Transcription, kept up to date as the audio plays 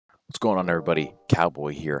going on, everybody?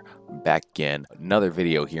 Cowboy here, back again. Another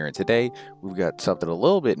video here, and today we've got something a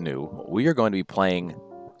little bit new. We are going to be playing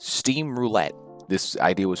Steam Roulette. This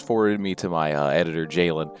idea was forwarded me to my editor,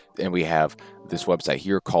 Jalen, and we have this website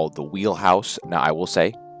here called The Wheelhouse. Now, I will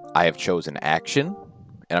say, I have chosen action,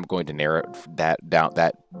 and I'm going to narrow that down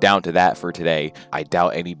to that for today. I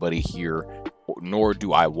doubt anybody here, nor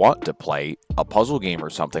do I want to play a puzzle game or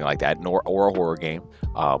something like that, or a horror game.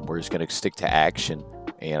 We're just going to stick to action.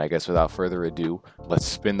 And I guess without further ado, let's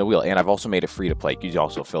spin the wheel. And I've also made it free to play. You can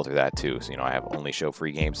also filter that too. So, I have only show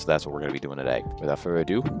free games. So that's what we're going to be doing today. Without further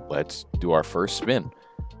ado, let's do our first spin.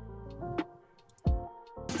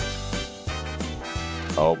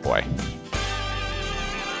 Oh boy.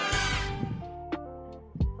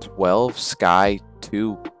 12 Sky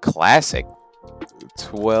 2 Classic.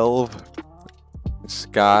 12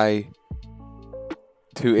 Sky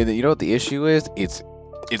 2. And you know what the issue is? It's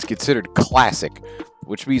considered classic,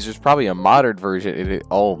 which means there's probably a modern version in it.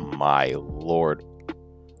 Oh my lord.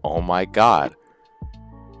 Oh my god.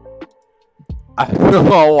 I don't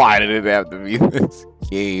know why did it have to be this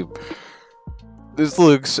game. This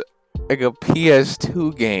looks like a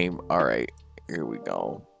PS2 game. Alright, here we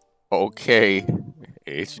go. Okay,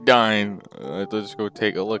 it's done. Let's go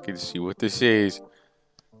take a look and see what this is.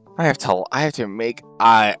 I have to make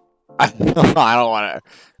I don't want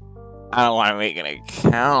to make an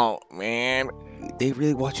account, man. They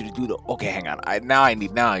really want you to do the... Okay, hang on. Now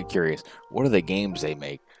I'm curious. What are the games they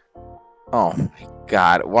make? Oh my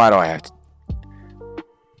god. Why do I have to...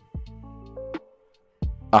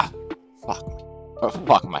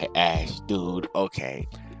 Fuck my ass, dude. Okay.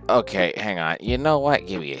 Okay, hang on. You know what?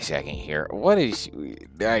 Give me a second here. What is...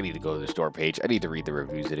 I need to go to the store page. I need to read the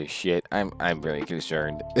reviews of this shit. I'm really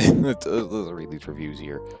concerned. Let's read these reviews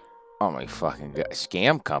here. Oh my fucking god.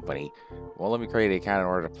 Scam company. Well, let me create an account in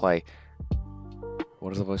order to play.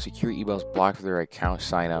 What is the most secure emails blocked for their account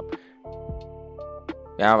sign up?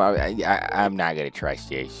 Yeah, I'm not gonna trust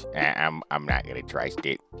this. I'm not gonna trust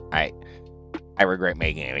it. I regret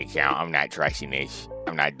making an account. I'm not trusting this.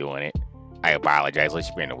 I'm not doing it. I apologize. Let's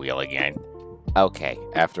spin the wheel again. Okay,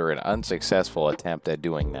 after an unsuccessful attempt at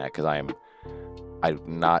doing that, because I do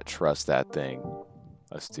not trust that thing.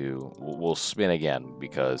 We'll spin again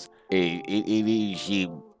because it is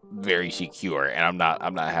very secure, and I'm not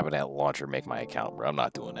having that launcher make my account, bro. I'm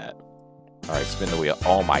not doing that. All right, spin the wheel.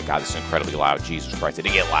 Oh my god, this is incredibly loud. Jesus Christ, did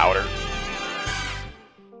it get louder?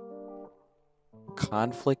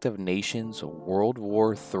 Conflict of Nations World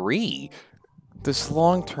War III. This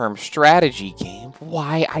long-term strategy game.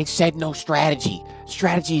 Why? I said no strategy.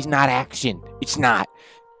 Strategy is not action. It's not.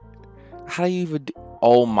 How do you even do...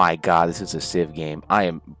 Oh my god, this is a Civ game.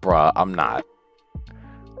 Bruh, I'm not.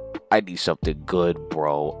 I need something good,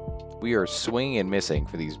 bro. We are swinging and missing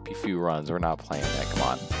for these few runs. We're not playing that. Come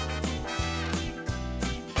on.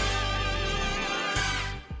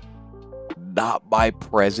 Not my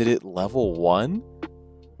president level 1?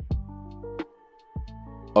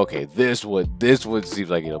 Okay, this one seems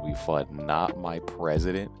like it'll be fun. Not my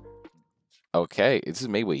president. Okay, this is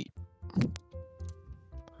maybe...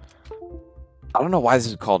 I don't know why this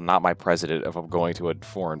is called Not My President if I'm going to a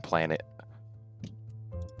foreign planet.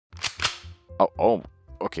 Oh,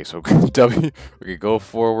 okay, so W, okay, go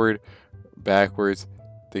forward, backwards.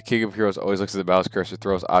 The King of Heroes always looks at the mouse cursor,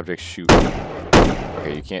 throws objects, shoot.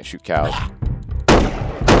 Okay, you can't shoot cows.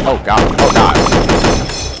 Oh god, oh god.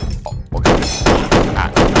 Oh, okay.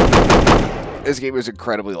 Ah. This game is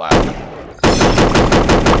incredibly loud.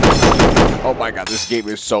 Oh my god, this game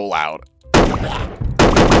is so loud.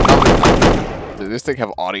 Does this thing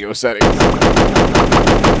have audio settings?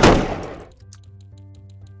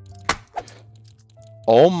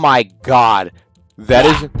 Oh my god. That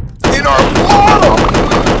is in our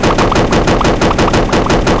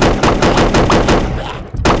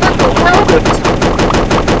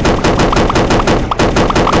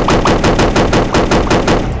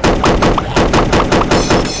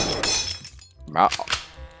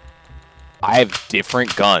I have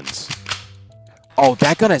different guns. Oh,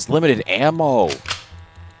 that gun has limited ammo.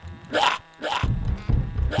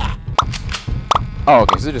 Oh,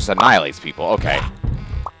 okay, so it just annihilates people. Okay.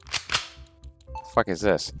 The fuck is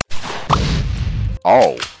this?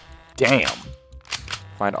 Oh, damn.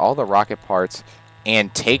 Find all the rocket parts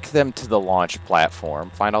and take them to the launch platform.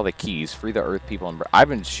 Find all the keys. Free the Earth people. And I've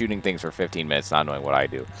been shooting things for 15 minutes, not knowing what I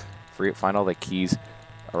do. Find all the keys.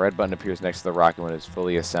 A red button appears next to the rocket when it's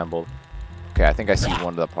fully assembled. Okay, I think I see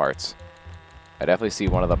one of the parts. I definitely see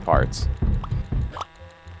one of the parts.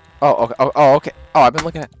 Oh, okay. Oh, okay. Oh, I've been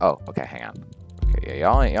looking at... Oh, okay, hang on. Okay,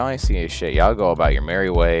 yeah, y'all ain't seeing shit. Y'all go about your merry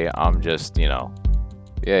way. I'm just,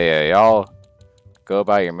 Yeah, y'all Go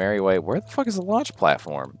about your merry way. Where the fuck is the launch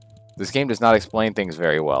platform? This game does not explain things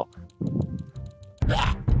very well.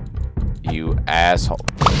 You asshole.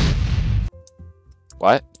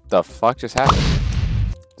 What the fuck just happened?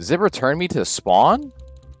 Does it return me to spawn?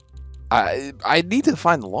 I need to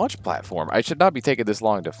find the launch platform. I should not be taking this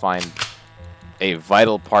long to find a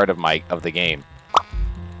vital part of the game.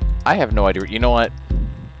 I have no idea. You know what?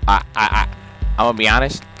 I'm gonna be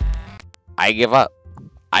honest. I give up.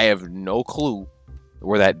 I have no clue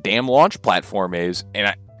where that damn launch platform is,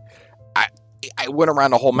 and I went around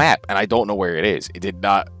the whole map, and I don't know where it is. It did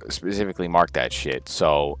not specifically mark that shit.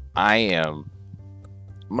 So I'm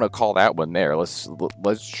gonna call that one there. Let's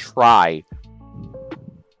try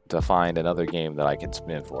to find another game that I can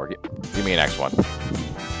spin for. Give me a next one.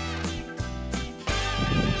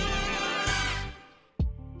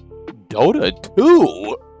 Dota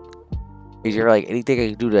 2? Is there like anything I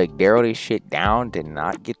can do to like narrow this shit down to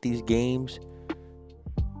not get these games?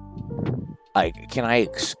 Like, can I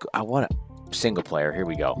want a single player. Here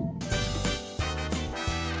we go.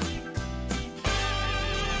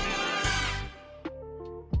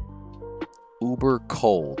 Uber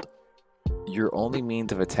cold. Your only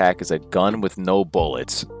means of attack is a gun with no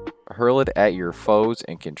bullets. Hurl it at your foes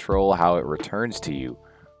and control how it returns to you.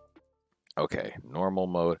 Okay, normal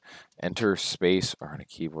mode. Enter space or on a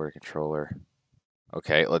keyboard controller.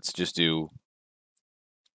 Okay, let's just do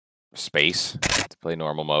space to play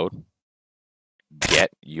normal mode.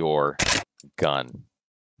 Get your gun.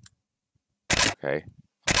 Okay.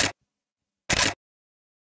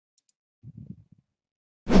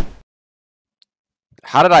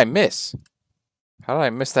 How did I miss? How did I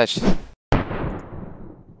miss that shit?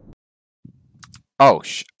 Oh,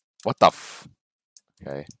 what the f...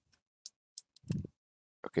 Okay.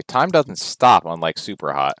 Okay, time doesn't stop unlike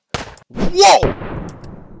Super Hot. Whoa!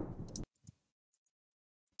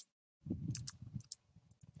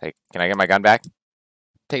 Hey, can I get my gun back?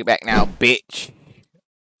 Take it back now, bitch.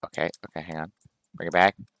 Okay, hang on. Bring it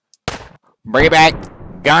back. Bring it back.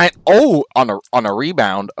 Gun. Oh, on a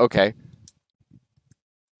rebound. Okay.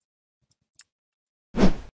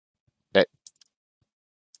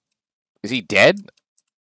 Is he dead?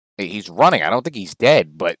 He's running. I don't think he's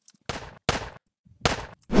dead, but...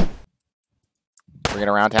 Bring it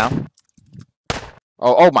around town.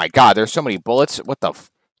 Oh my god, there's so many bullets. What the f...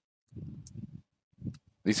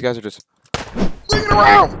 These guys are just... Bring it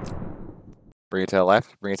around! Bring it to the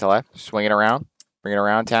left. Bring it to the left. Swing it around. Bring it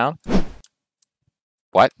around town.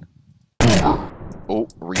 What? Oh,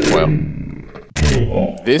 recoil.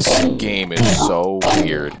 This game is so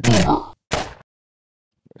weird.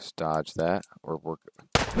 Let's dodge that. We're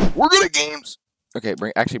good at games. Okay,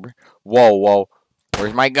 bring. Whoa.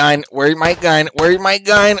 Where's my gun? Where's my gun? Where's my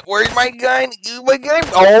gun? Where's my gun? Give my gun.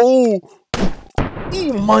 Oh,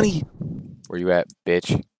 eat money. Where you at,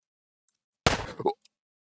 bitch?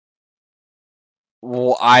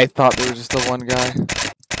 Well, I thought there was just the one guy.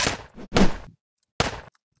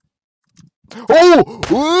 Oh!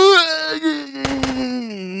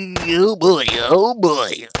 Oh boy! Oh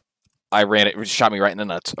boy! I ran it. It shot me right in the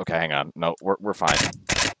nuts. Okay, hang on. No, we're fine.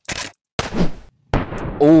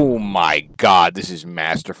 Oh my god, this is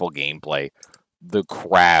masterful gameplay. The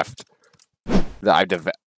craft that I've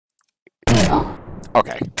developed.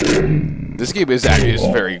 Okay, this game is actually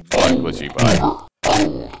very glitchy, but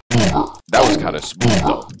that was kind of smooth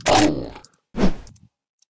though.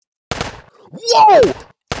 Whoa!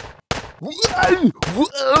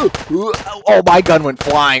 Oh, my gun went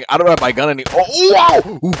flying. I don't have my gun anymore.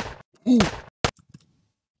 Oh, wow!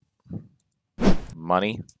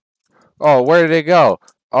 Money. Oh, where did it go?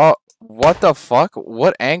 Oh, what the fuck?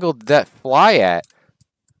 What angle did that fly at?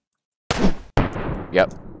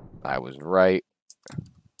 Yep, I was right.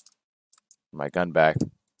 My gun back.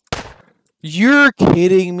 You're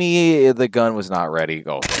kidding me. The gun was not ready.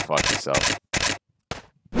 Go fuck yourself.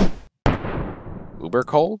 Uber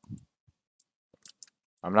cold?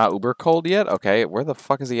 I'm not uber cold yet? Okay, where the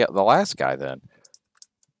fuck is the last guy then?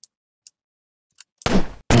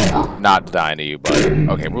 Not dying to you, buddy.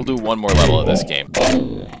 Okay, we'll do one more level of this game.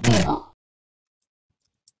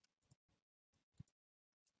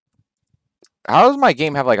 How does my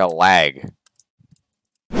game have like a lag?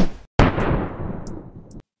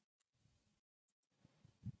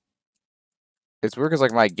 It's weird because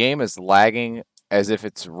like my game is lagging as if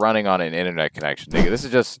it's running on an internet connection. Nigga, this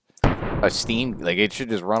is just a Steam, like it should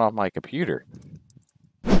just run off my computer.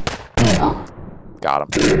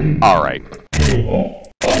 Got him. Alright.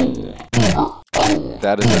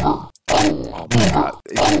 That is it. Oh my god.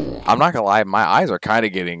 I'm not gonna lie, my eyes are kind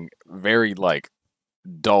of getting very like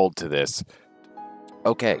dulled to this.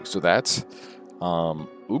 Okay, so that's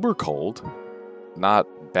uber cold. not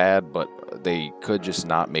bad, but they could just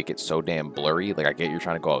not make it so damn blurry. Like, I get you're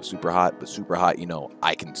trying to go out super hot, but super hot, you know,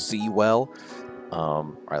 I can see well.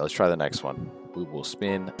 All right, let's try the next one. We will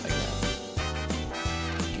spin again.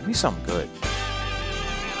 Give me something good.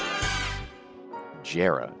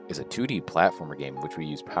 Jera is a 2D platformer game in which we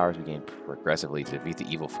use powers we gain progressively to defeat the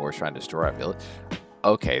evil force trying to destroy our village.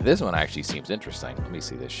 Okay, this one actually seems interesting. Let me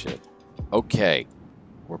see this shit. Okay,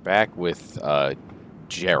 we're back with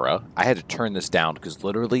Jera. I had to turn this down because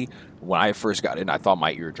literally when I first got in, I thought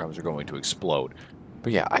my eardrums were going to explode.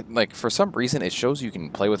 But yeah, like for some reason it shows you can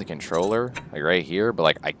play with a controller like right here, but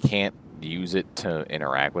like I can't use it to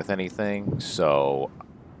interact with anything, so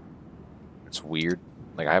it's weird.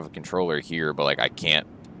 Like I have a controller here, but like I can't,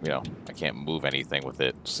 you know, I can't move anything with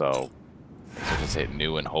it. So just hit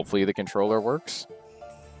new and hopefully the controller works.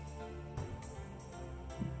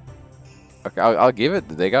 Okay, I'll give it.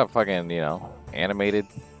 They got fucking, you know, animated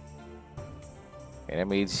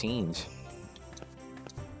scenes.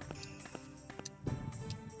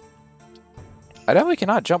 I definitely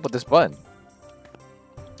cannot jump with this button.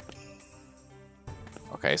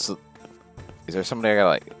 Okay, so is there somebody I gotta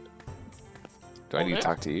like? Do I need to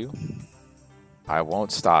talk to you? I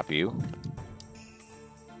won't stop you.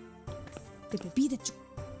 Tell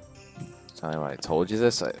me what I told you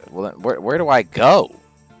this. Well, then where do I go?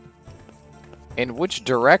 In which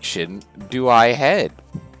direction do I head?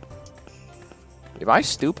 Am I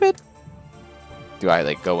stupid? Do I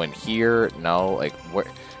like go in here? No, like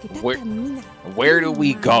where do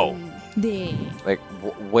we go? Like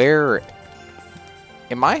where?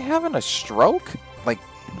 Am I having a stroke? Like,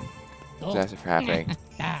 disaster for happening.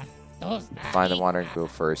 Find the water and go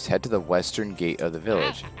first. Head to the western gate of the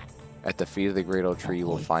village. At the feet of the great old tree, you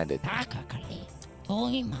will find it.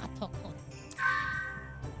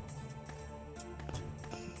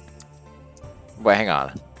 Wait, hang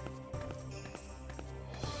on.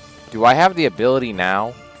 Do I have the ability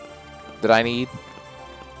now that I need?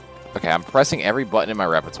 Okay, I'm pressing every button in my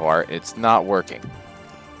repertoire. It's not working.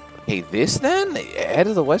 Hey, this then? Head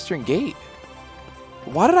of the western gate.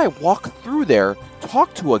 Why did I walk through there,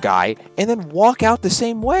 talk to a guy, and then walk out the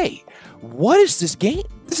same way? What is this game?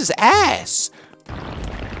 This is ass.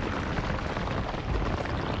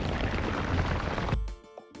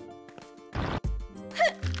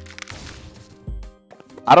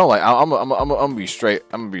 I don't like. I'm gonna be straight.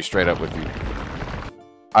 I'm gonna be straight up with you.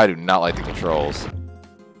 I do not like the controls.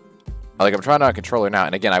 Like, I'm trying out a controller now,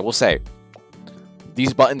 and again, I will say,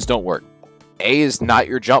 these buttons don't work. A is not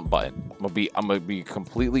your jump button. I'm gonna be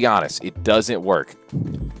completely honest. It doesn't work.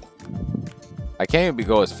 I can't even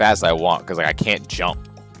go as fast as I want because like I can't jump.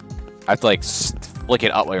 I have to like flick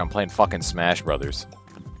it up like I'm playing fucking Smash Brothers.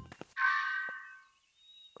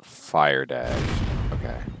 Fire dash.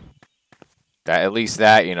 Okay. That at least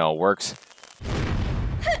that, you know, works.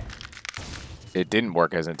 It didn't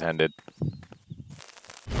work as intended.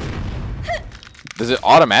 Does it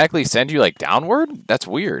automatically send you like downward? That's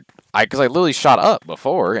weird. Because I literally shot up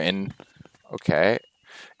before and okay.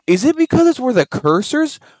 Is it because it's where the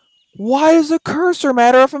cursors? Why does the cursor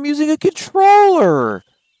matter if I'm using a controller?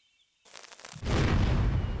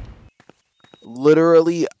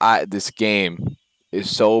 Literally, this game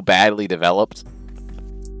is so badly developed.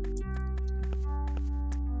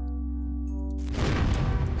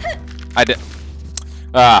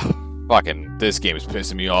 Fucking, this game is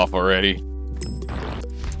pissing me off already.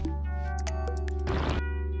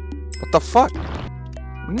 What the fuck?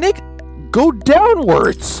 Nick, go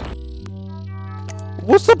downwards!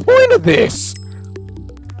 What's the point of this?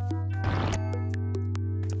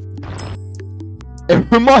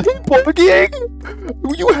 Am I bugging?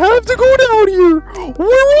 You have to go down here!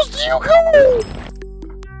 Where else do you go?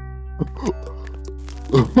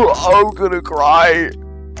 I'm gonna cry.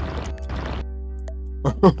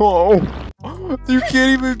 Oh, you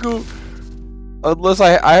can't even go. Unless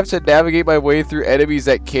I have to navigate my way through enemies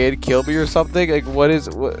that can kill me or something. Like, what is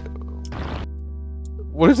it?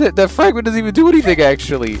 That fragment doesn't even do anything,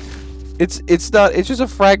 actually. It's just a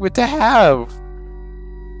fragment to have.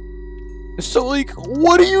 So, like,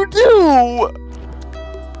 what do you do?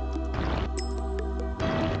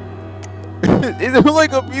 Is there,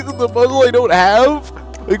 like, a piece of the puzzle I don't have?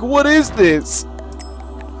 Like, what is this?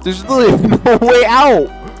 There's literally no way out.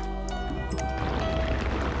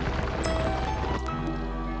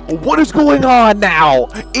 What is going on now?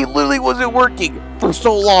 It literally wasn't working for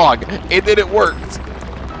so long, and then it worked.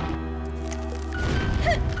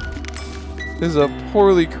 This is a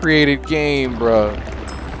poorly created game, bro.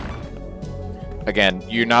 Again,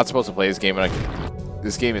 you're not supposed to play this game.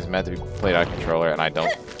 This game is meant to be played on a controller, and I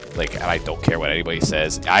don't care what anybody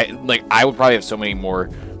says. I would probably have so many more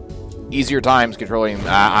easier times controlling.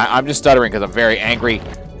 I'm just stuttering because I'm very angry.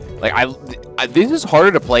 Like this is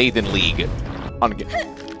harder to play than League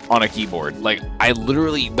on a keyboard. Like I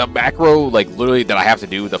literally the macro like literally that I have to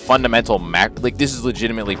do the fundamental like this is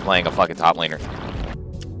legitimately playing a fucking top laner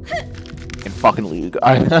in fucking League.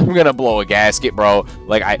 I'm gonna blow a gasket, bro.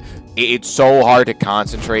 Like it's so hard to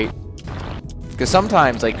concentrate because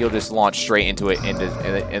sometimes like you'll just launch straight into it and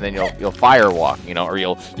then you'll firewalk, you know, or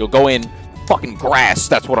you'll go in fucking grass.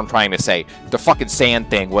 That's what I'm trying to say. The fucking sand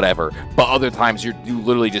thing, whatever. But other times you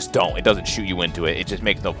literally just don't. It doesn't shoot you into it. It just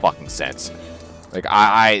makes no fucking sense. Like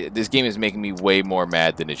this game is making me way more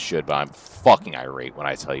mad than it should, but I'm fucking irate when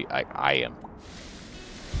I tell you I am.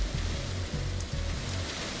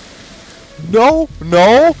 No,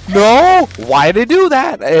 no, no! Why did it do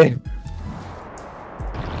that?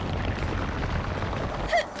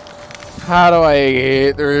 How do I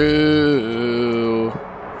get through?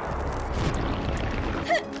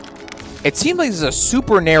 It seems like this is a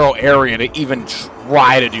super narrow area to even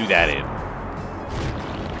try to do that in.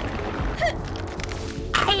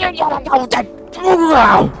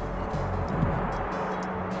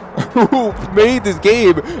 Who made this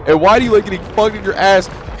game, and why do you like getting fucked in your ass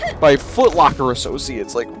by Foot Locker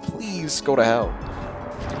associates? Like, please go to hell.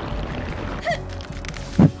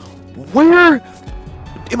 Where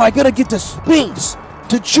am I gonna get the space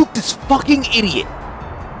to juke this fucking idiot?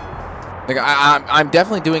 Like, I'm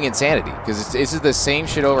definitely doing insanity because this is the same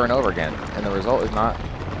shit over and over again, and the result is not.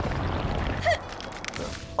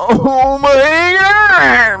 Oh my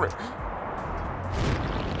god!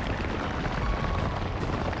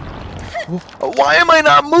 Why am I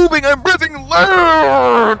not moving? I'm pressing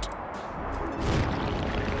left!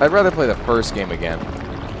 I'd rather play the first game again.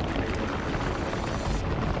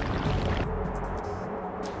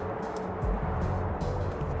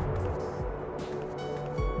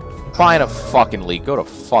 Find a fucking leak. Go to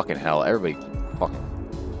fucking hell. Everybody fucking...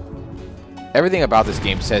 Everything about this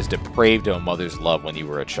game says depraved to a mother's love when you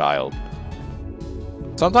were a child.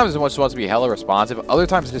 Sometimes it just wants to be hella responsive. Other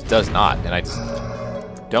times it just does not. And I just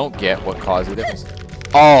don't get what caused the difference.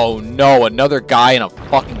 Oh no, another guy in a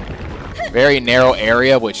fucking very narrow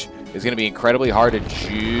area, which is going to be incredibly hard to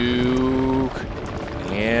juke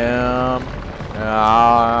him.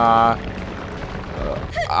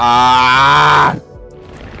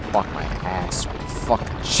 Fuck my ass.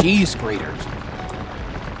 Fucking cheese graters.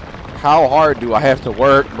 How hard do I have to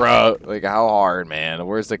work, bro? Like, how hard, man?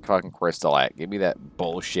 Where's the fucking crystal at? Give me that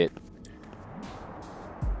bullshit.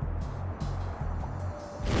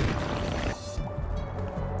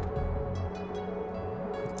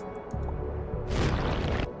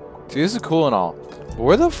 See, this is cool and all, but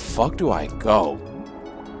where the fuck do I go?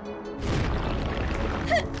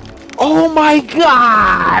 Oh my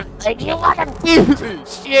god! Like, you fucking piece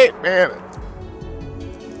of shit, man!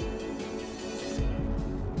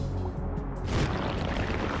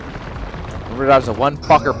 Remember, that was the one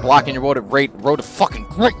fucker blocking your road to fucking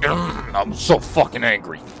great. I'm so fucking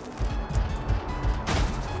angry.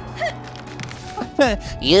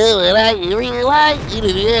 You and I realize you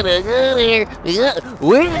gotta go there.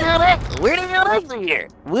 Where do you go next? Where do you go next here?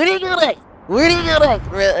 Where do you go next? Where do you go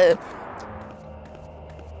next?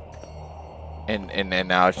 And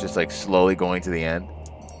now it's just like slowly going to the end.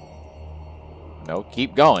 No,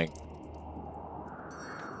 keep going.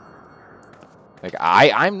 Like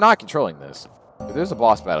I'm not controlling this. If there's a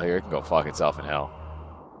boss battle here, it can go fuck itself in hell.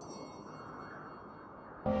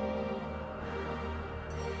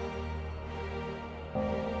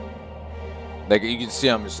 Like, you can see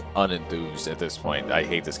I'm just unenthused at this point. I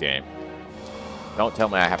hate this game. Don't tell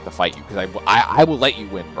me I have to fight you, because I will let you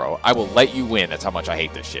win, bro. I will let you win. That's how much I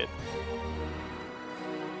hate this shit.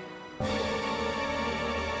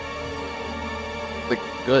 Like,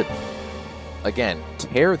 good. Again,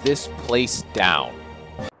 tear this place down.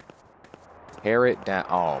 Tear it down.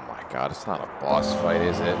 Oh my god, it's not a boss fight,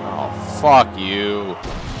 is it? Oh, fuck you.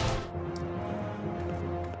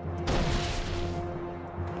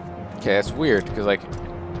 Okay, that's weird, because, like...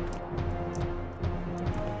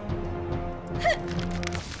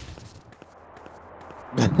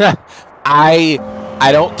 I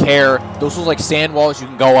don't care. Those are like sand walls you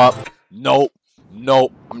can go up. Nope.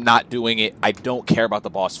 Nope. I'm not doing it. I don't care about the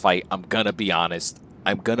boss fight. I'm gonna be honest.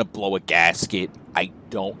 I'm gonna blow a gasket. I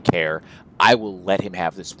don't care. I will let him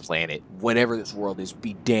have this planet. Whatever this world is,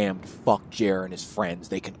 be damned. Fuck Jer and his friends.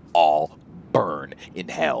 They can all burn in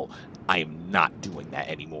hell. I am not doing that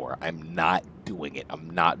anymore. I'm not doing it. I'm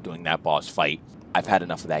not doing that boss fight. I've had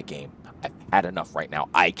enough of that game. I've had enough right now.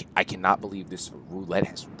 I cannot believe this roulette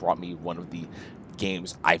has brought me one of the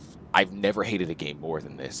games. I've never hated a game more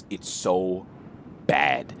than this. It's so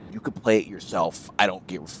bad. You could play it yourself. I don't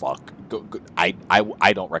give a fuck. I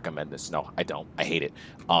don't recommend this. No, I don't. I hate it.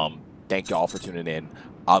 Thank y'all for tuning in.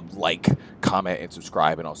 Like, comment, and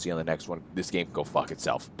subscribe, and I'll see you on the next one. This game can go fuck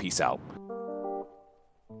itself. Peace out.